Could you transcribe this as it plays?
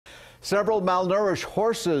Several malnourished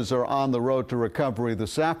horses are on the road to recovery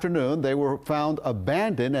this afternoon. They were found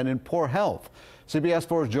abandoned and in poor health. CBS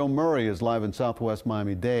 4's Joan Murray is live in southwest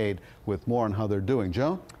Miami-Dade with more on how they're doing.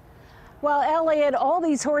 Joan? Well, Elliot, all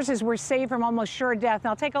these horses were saved from almost sure death.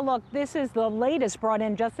 Now take a look. This is the latest brought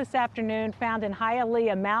in just this afternoon, found in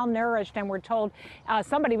Hialeah, malnourished, and we're told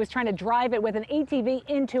somebody was trying to drive it with an ATV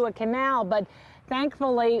into a canal. But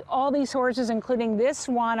thankfully, all these horses, including this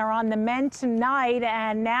one, are on the mend tonight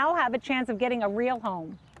and now have a chance of getting a real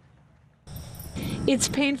home. It's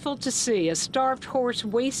painful to see a starved horse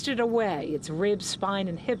wasted away, its ribs, spine,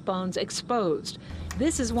 and hip bones exposed.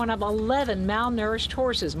 This is one of 11 malnourished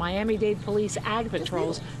horses Miami-Dade Police Ag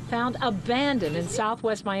Patrols found abandoned in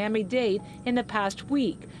southwest Miami-Dade in the past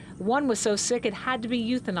week. One was so sick it had to be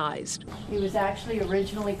euthanized. He was actually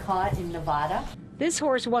originally caught in Nevada. This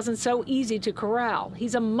horse wasn't so easy to corral.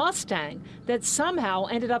 He's a Mustang that somehow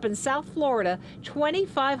ended up in South Florida,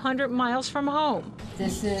 2,500 miles from home.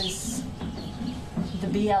 This is the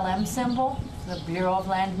BLM symbol, the Bureau of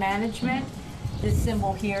Land Management. This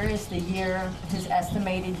symbol here is the year, his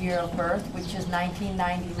estimated year of birth, which is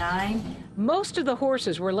 1999. Most of the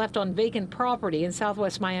horses were left on vacant property in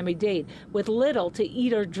southwest Miami-Dade with little to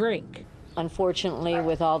eat or drink. Unfortunately,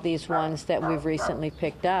 with all these ones that we've recently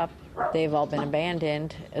picked up, they've all been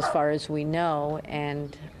abandoned as far as we know,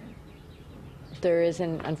 and there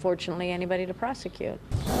isn't, unfortunately, anybody to prosecute.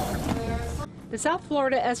 The South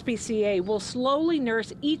Florida SPCA will slowly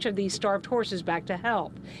nurse each of these starved horses back to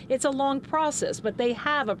health. It's a long process, but they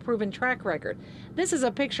have a proven track record. This is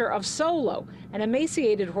a picture of Solo, an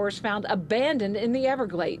emaciated horse found abandoned in the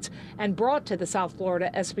Everglades and brought to the South Florida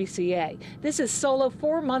SPCA. This is Solo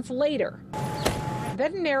 4 months later.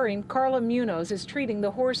 Veterinarian Carla Munoz is treating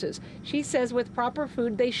the horses. She says with proper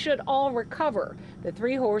food, they should all recover. The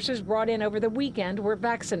 3 horses brought in over the weekend were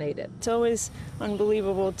vaccinated. It's always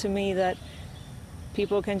unbelievable to me that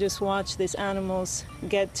people can just watch these animals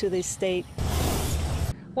get to this state.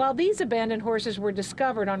 While these abandoned horses were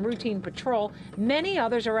discovered on routine patrol, many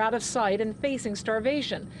others are out of sight and facing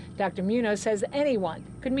starvation. Dr. Munoz says anyone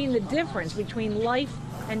could mean the difference between life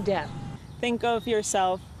and death. Think of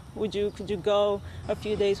yourself. Could you go a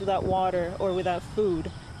few days without water or without food?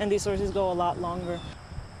 And these horses go a lot longer.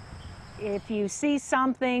 If you see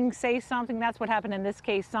something, say something. That's what happened in this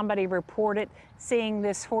case. Somebody reported seeing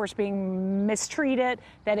this horse being mistreated,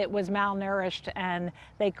 that it was malnourished, and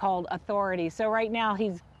they called authorities. So right now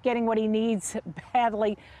he's getting what he needs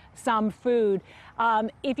badly, some food.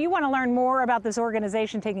 If you want to learn more about this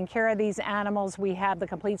organization taking care of these animals, we have the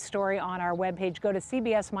complete story on our webpage. Go to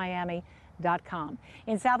cbsmiami.com.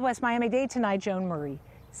 In southwest Miami-Dade tonight, Joan Murray,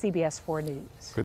 CBS 4 News.